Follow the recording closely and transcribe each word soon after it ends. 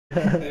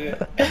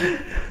At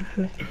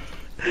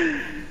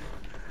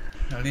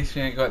least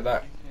you ain't got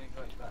that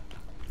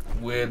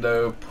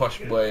weirdo posh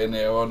boy in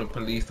there or the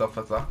police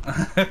officer.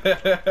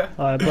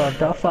 Alright, bro,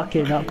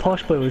 that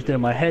posh boy was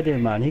doing my head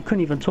in, man. He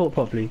couldn't even talk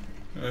properly.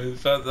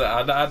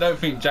 I don't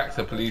think Jack's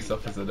a police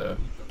officer though.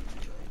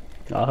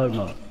 I hope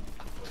not.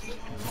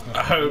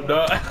 I hope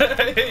not.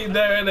 You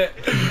know, innit?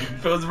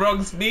 Feels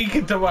wrong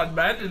speaking to one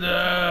man.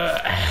 Nah,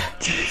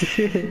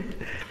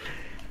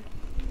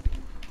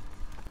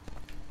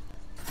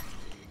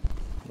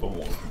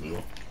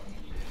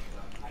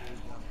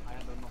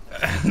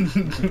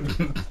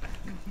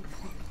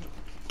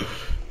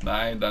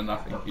 I ain't done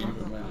nothing for you,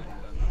 man.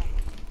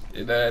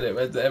 You know, innit?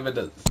 Where's the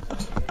evidence?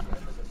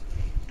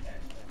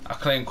 I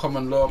claim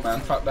common law,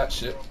 man. Fuck that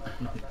shit.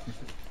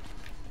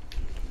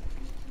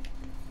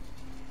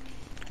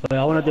 Wait,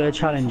 I want to do a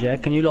challenge, yeah?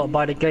 Can you lot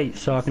buy the gate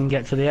so I can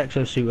get to the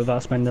exosuit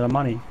without spending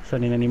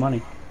any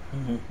money?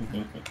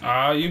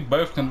 You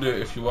both can do it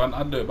if you want.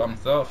 I'll do it by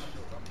myself.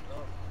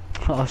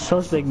 Oh,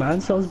 so's big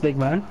man, so's big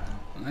man.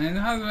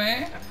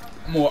 Man,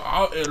 more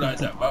out here like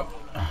that, bro.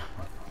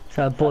 It's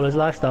that baller's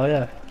lifestyle,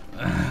 yeah.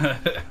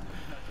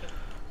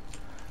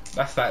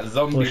 That's that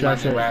zombie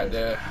money right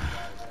there.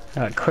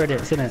 That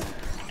credits, innit?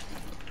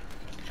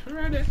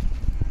 Credit.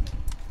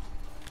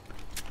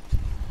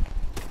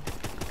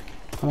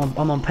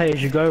 I'm on pay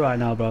as you go right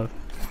now, bro.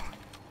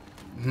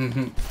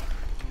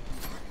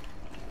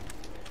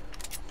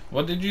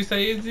 What did you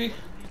say, Izzy?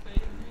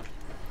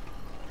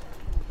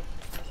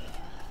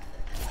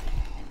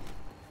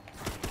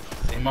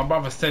 See, my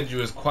brother said you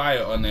was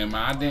quiet on there,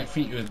 man. I didn't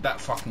think you was that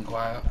fucking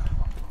quiet.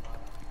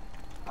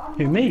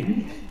 Who,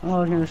 me? Oh, I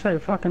was gonna say,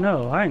 fucking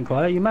hell, I ain't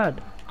quiet, you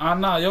mad? Oh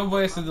no, your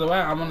voice is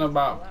alright. I'm on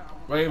about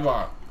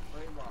Raver.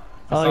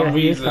 For oh some yeah,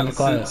 he is reason, kind of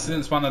quiet.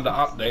 Since one of the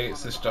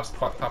updates, it's just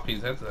fucked up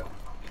his headset.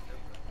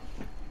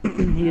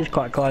 He is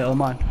quite quiet on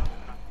mine.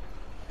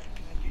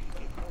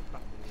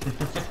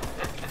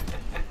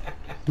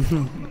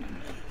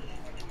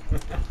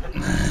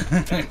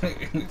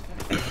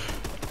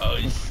 Oh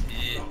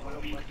shit.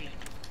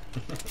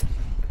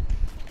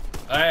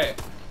 Hey.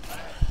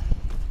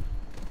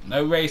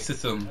 No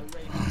racism.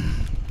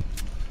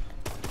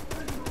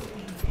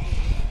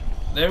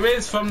 There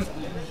is from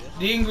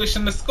the English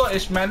and the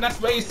Scottish, man. That's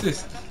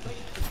racist.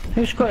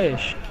 Who's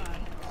Scottish?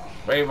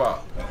 Raver.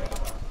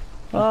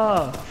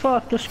 Oh,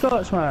 fuck the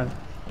Scots, man.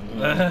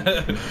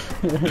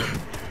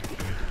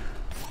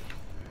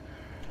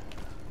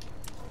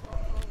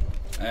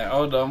 Hey,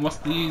 hold on, what's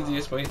the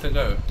easiest way to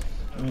go?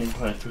 I'm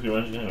playing Cookie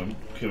Ranch,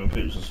 Kevin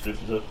Peters and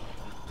Strippers up.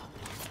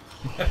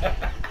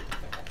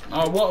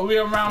 Oh, what are we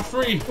on round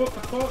 3? What the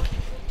fuck?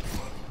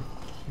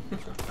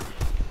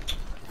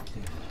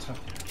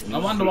 No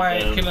wonder why I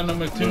ain't killing them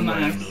with 2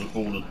 knives.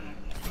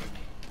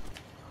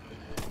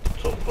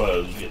 Top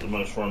players get the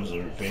most runs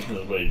and everything in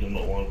the league, and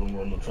not one of them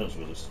are on the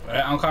transfer list.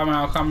 Right, I'm coming.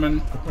 I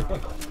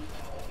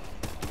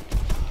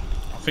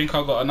think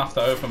I got enough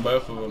to open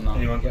both of them now.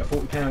 Anyone get a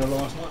 £40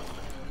 last night?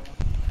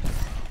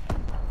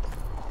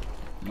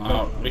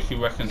 No, Ricky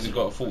reckons he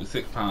got a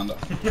 £46 at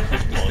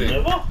 56.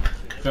 Never?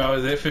 I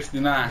was at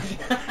 59.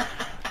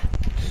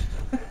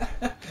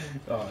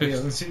 Oh, he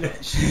hasn't seen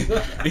that shit.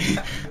 I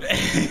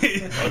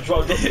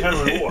tried the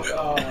camera and water.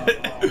 Oh,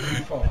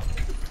 fuck.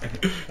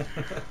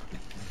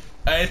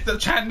 Hey, stop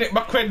trying to nick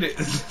my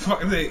credits.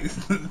 Fuck this.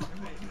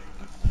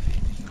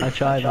 I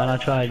tried, man, I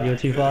tried. You were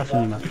too fast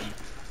for me, man.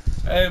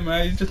 Hey,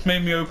 man, you just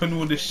made me open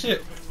all this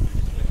shit.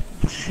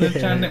 Stop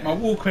trying to nick my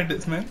wall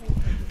credits, man.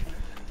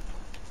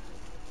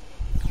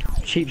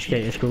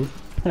 Cheapskate is cool.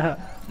 Nah,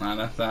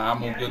 that's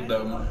I'm all good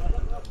though, man.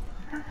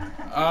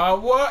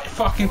 What?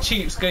 Fucking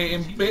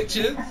cheapskating,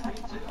 bitches.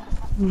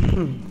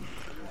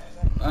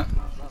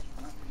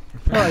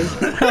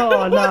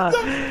 Oh, nah.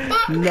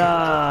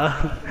 Nah,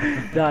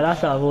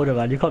 that's out of order,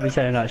 man. You can't be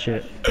saying that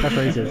shit. That's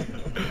racist.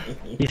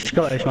 You're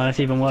Scottish, man. That's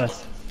even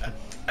worse.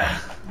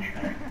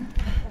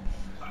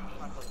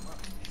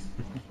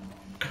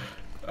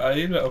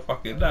 You little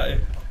fucking nutty.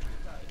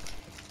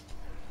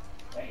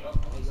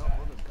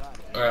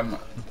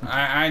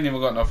 I ain't even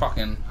got no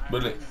fucking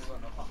bullets.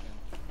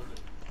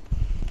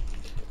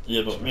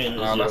 Yeah, but me and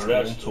Izzy that's are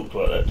allowed cool. to talk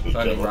like that to It's each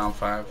only other. round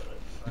 5.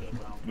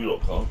 We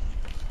lot can't.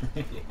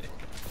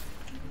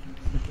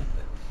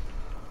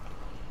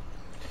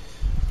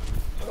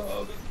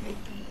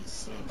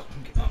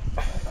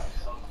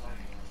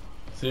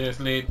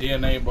 Seriously,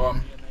 DNA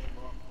bomb.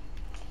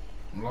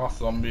 Last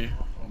zombie.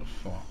 What the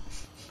fuck?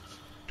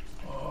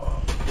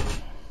 Oh.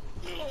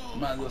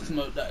 Might as well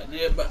smoke that in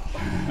here, but.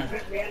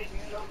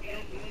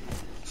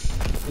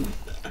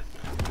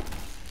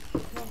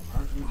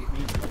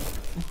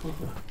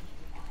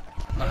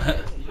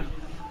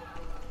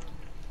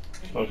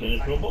 Okay,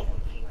 you feel what?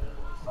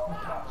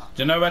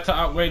 Do you know where to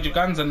upgrade your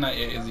guns and that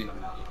yet, Izzy?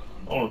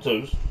 On the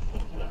twos.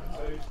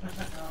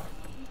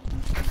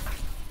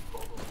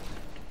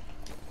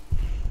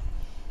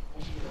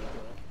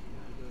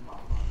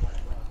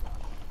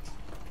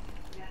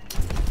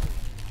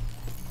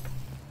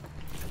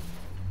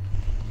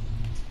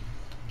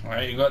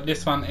 Alright, you got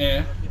this one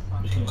here.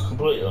 You can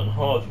complete it on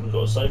hard, we've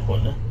got a save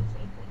point there.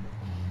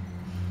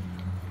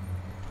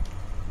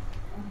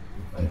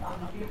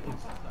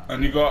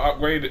 And you gotta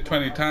upgrade it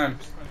 20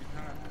 times.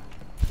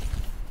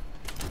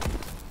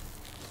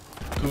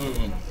 Two of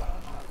them.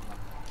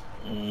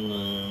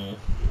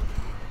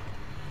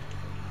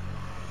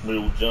 We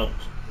all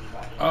jumped.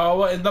 Oh,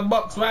 what is the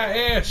box right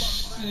here?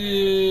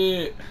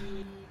 Shit.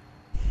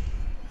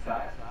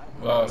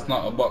 Well, it's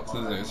not a box,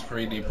 is it? It's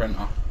 3D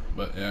printer.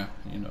 But yeah,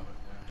 you know.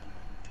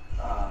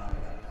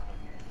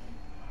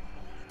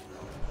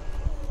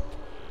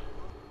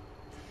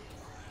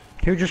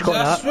 Who just got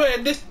I that? swear,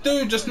 this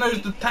dude just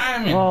knows the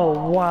timing.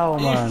 Oh wow,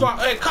 man.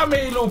 Hey, come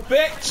here, you little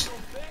bitch.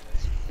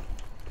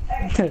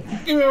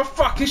 Give me a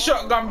fucking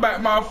shotgun back,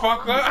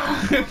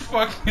 motherfucker.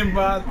 Fucking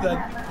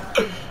bastard.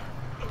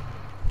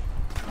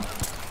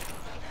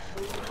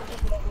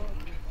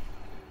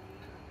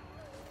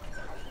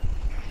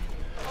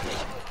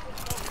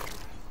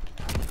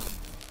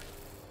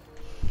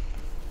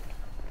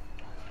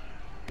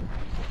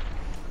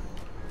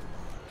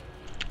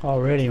 Oh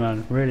really,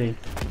 man, really.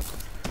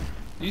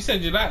 You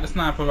said you like the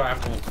sniper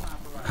rifle.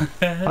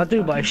 I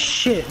do, but it's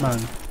shit, man.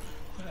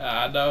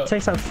 I know. It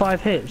takes like 5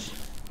 hits.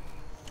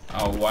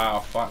 Oh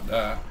wow, fuck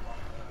that.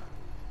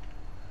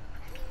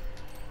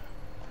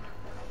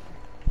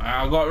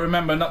 I gotta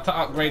remember not to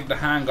upgrade the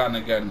handgun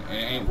again. It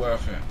ain't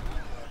worth it.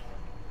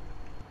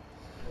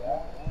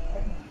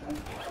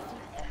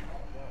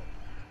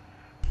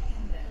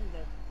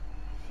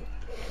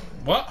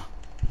 What?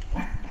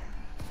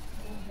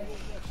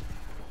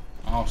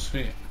 Oh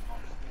sweet.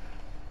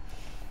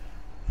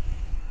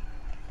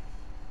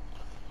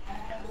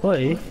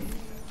 Oi.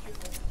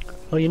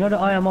 Oh, you know the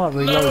IMR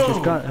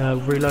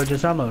reloads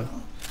his ammo.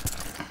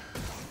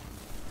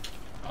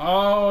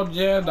 Oh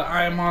yeah, the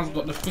IMR's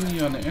got the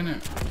thingy on it,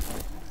 innit?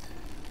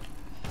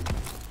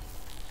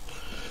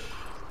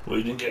 Well,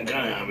 you didn't get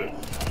going out of it.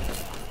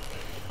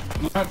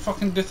 No, it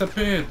fucking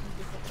disappeared.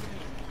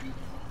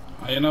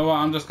 Oh, you know what?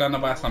 I'm just gonna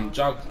buy some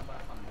jug.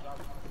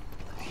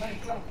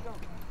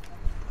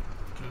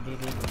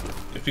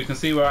 If you can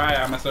see where I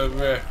am, it's over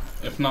here.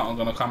 If not, I'm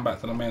gonna come back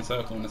to the main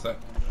circle in a sec.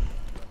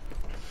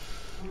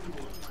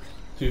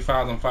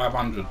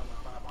 2,500.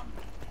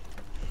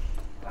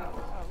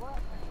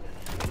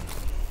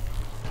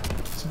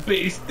 But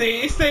it's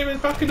same as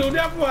fucking all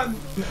the other ones.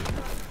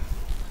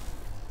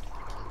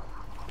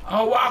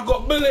 Oh wow, I've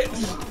got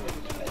bullets.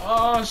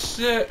 Oh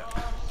shit.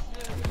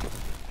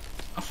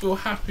 I feel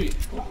happy.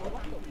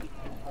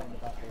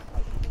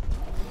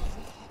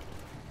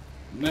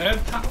 They're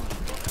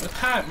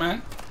tight,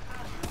 man.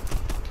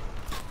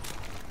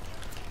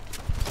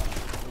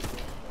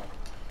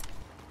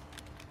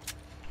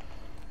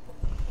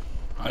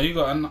 Oh, you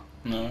got a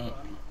no.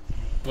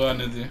 Go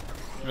on, Izzy. You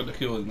got the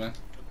kills, man.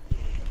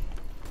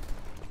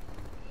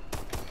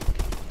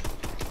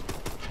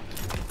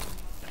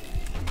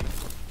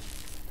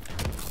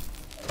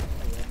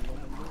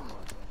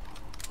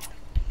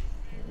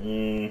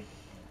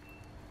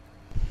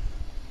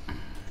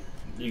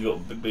 You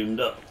got beamed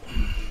up.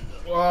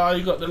 Oh,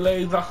 you got the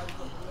laser.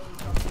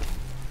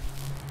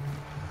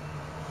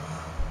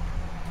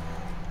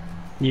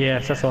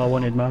 Yes, that's what I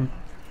wanted, man.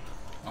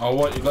 Oh,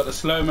 what? You got the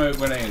slow-mo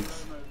grenades.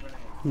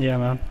 Yeah,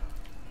 man.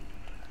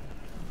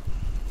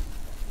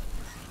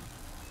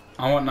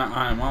 I want that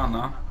IMR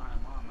now.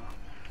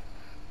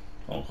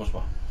 Oh,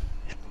 crossbar.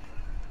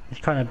 It's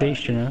kind of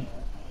beast, you know.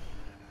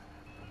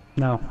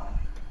 No.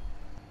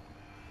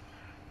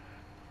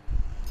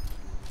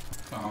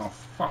 Oh,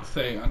 fuck's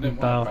sake. I didn't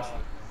Bow. want to press it.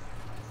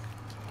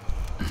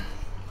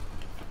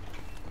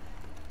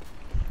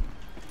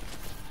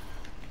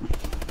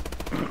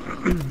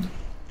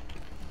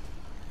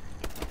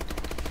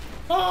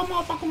 Oh,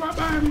 motherfucker, right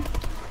behind me.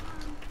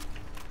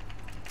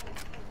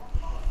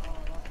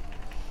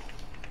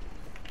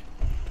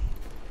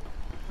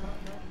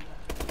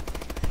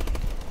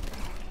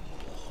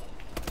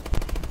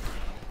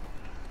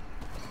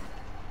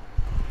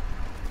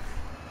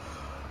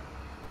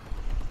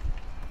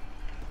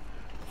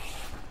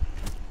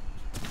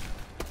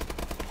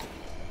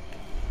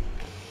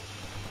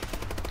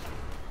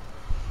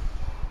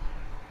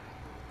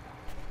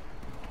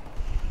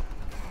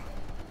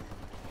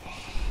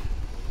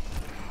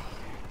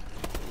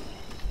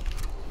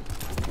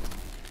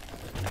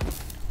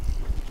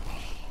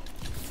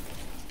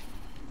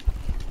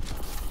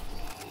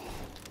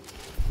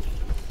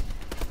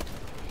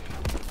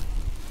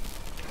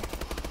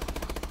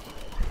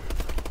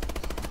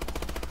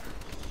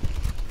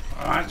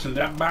 Actually,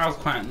 that barrel's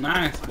quite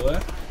nice, boy.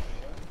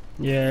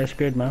 Yeah, it's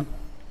good, man.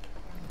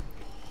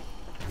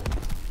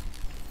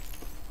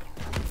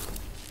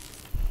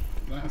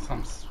 That's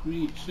some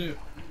sweet shit.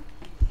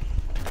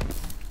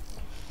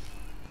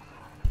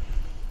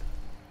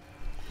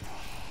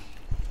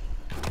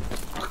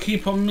 I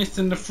keep on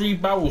missing the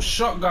 3-barrel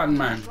shotgun,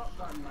 man.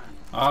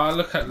 Ah,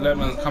 look at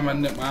Lemons come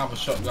and nip my other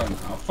shotgun.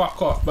 Oh,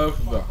 fuck off, both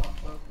of them.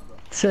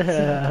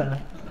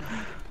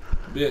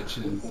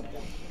 Bitches.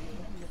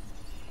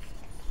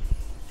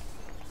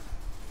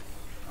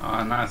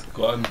 Ah, nice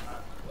gun.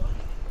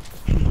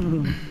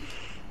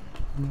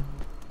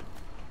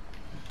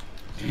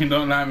 You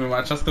don't like me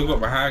much, I still got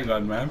my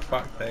handgun, man.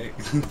 Fuck sake.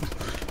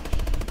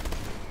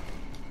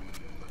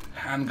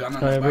 Handgun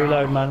on the bow.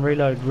 Reload, man.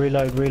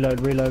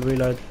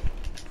 Reload.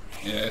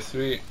 Yeah,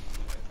 sweet.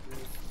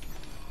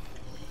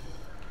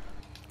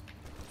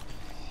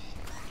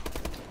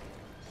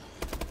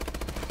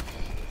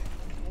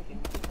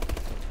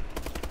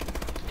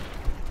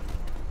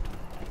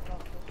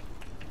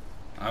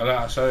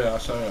 I'll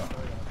show you.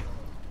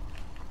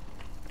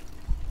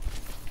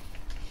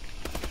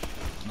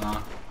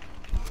 Nah.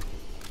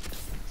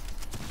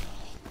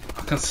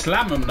 I can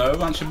slam him though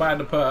once you buy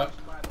the perk.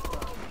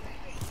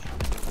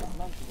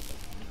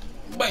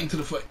 Bang to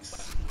the face.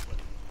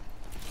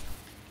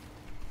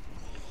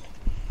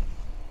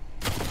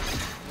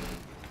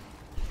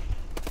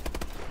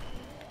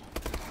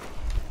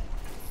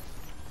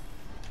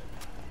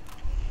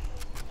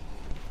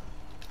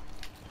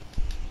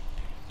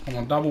 Come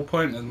on, double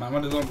pointers, man.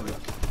 What is on with it?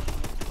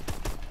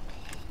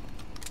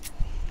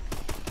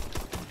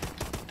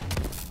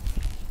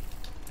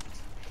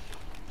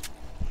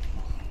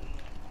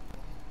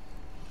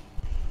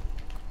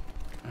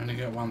 I only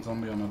get one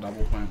zombie on a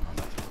double point.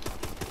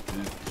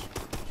 Yeah.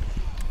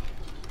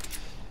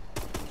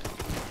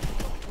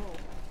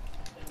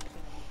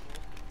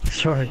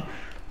 Sorry.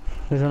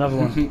 There's another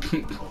one.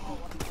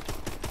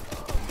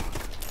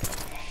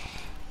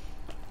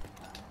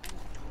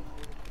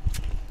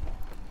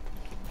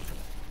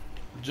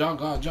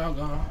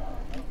 Jogger.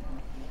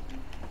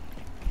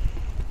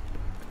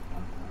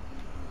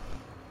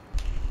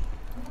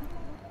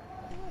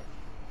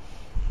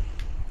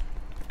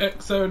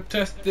 Exo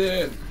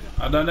tested.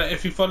 I don't know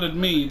if you followed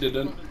me, you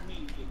didn't.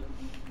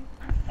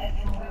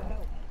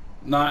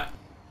 Nah.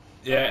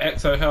 Yeah,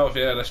 Exo health,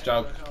 yeah, that's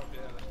jug.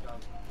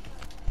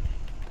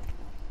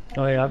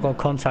 Oh yeah, I've got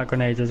contact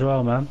grenades as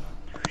well, man.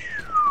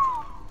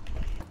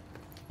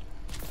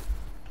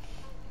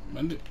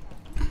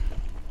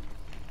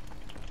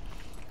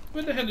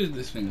 Where the hell is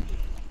this thing?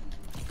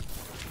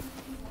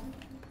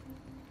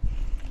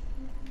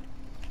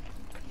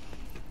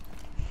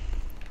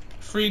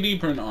 3D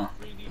printer. I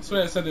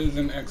swear it said it was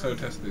in exo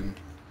testing.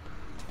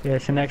 Yeah,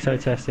 it's in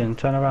exo testing.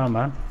 Turn around,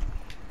 man.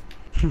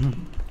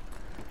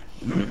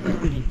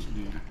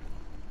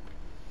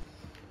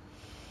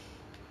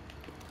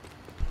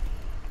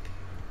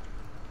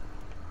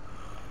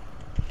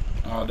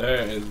 Oh,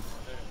 there it is.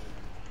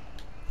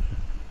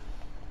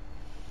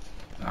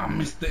 I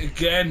missed it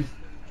again.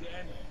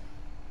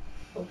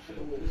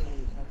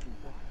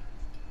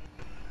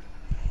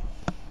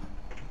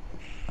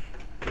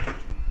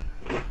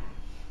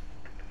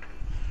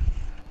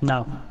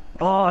 No.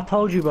 Oh, I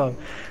told you, bro.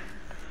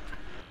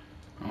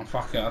 Oh,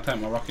 fuck it. I'll take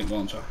my rocket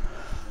launcher.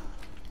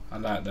 I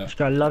like that. This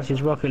guy loves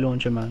his rocket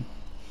launcher, man.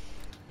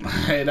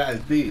 Hey, that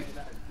is deep.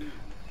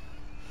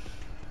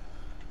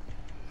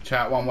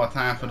 Chat one more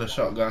time for the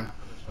shotgun.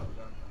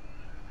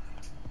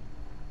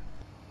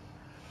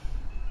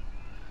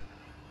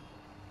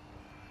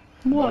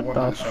 What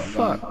the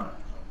fuck?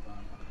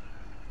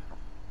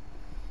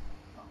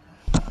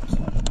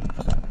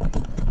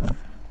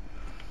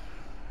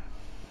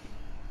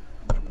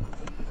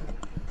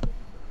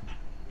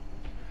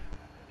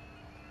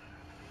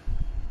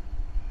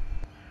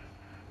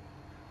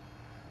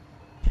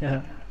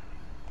 Yeah.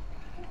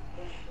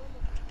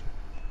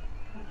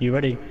 You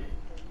ready?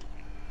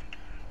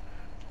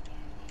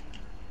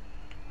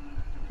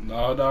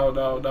 No.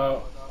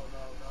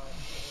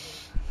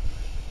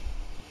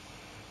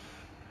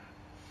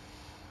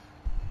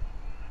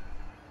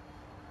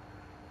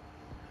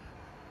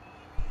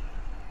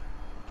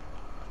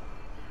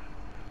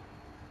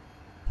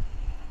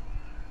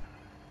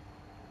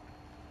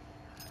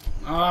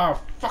 Ah,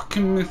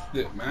 fucking missed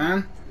it,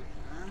 man.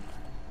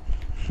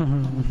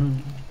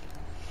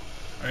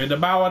 Are you the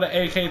bow of the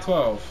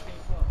AK-12?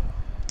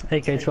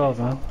 AK-12,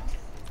 man.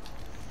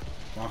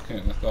 Fuck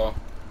it, let's go.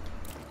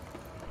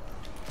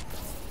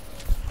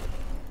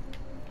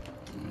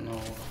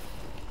 No.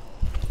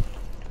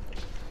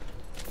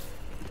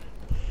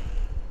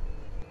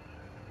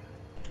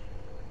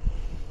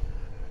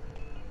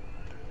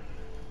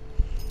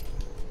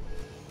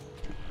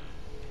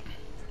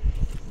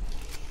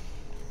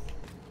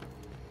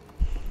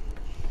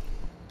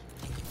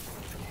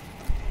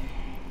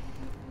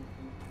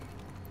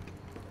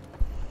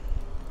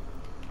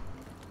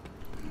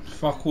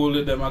 Fuck all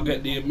of them, I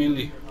get the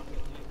milli.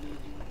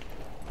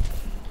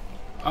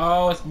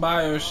 Oh, it's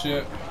bio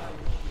shit.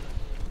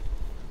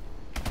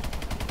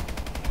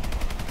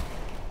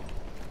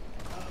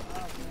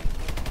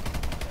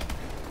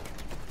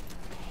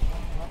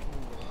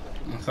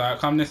 So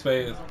come this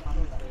way.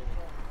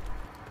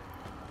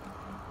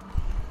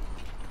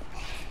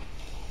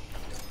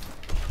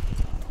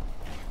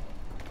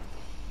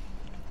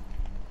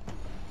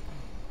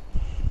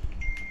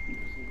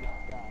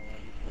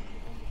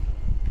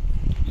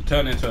 You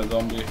turn into a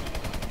zombie.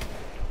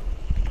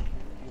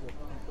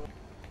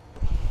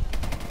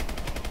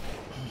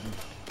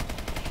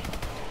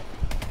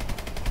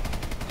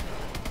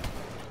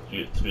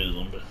 You get to be a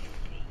zombie.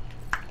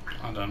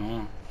 I don't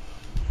know.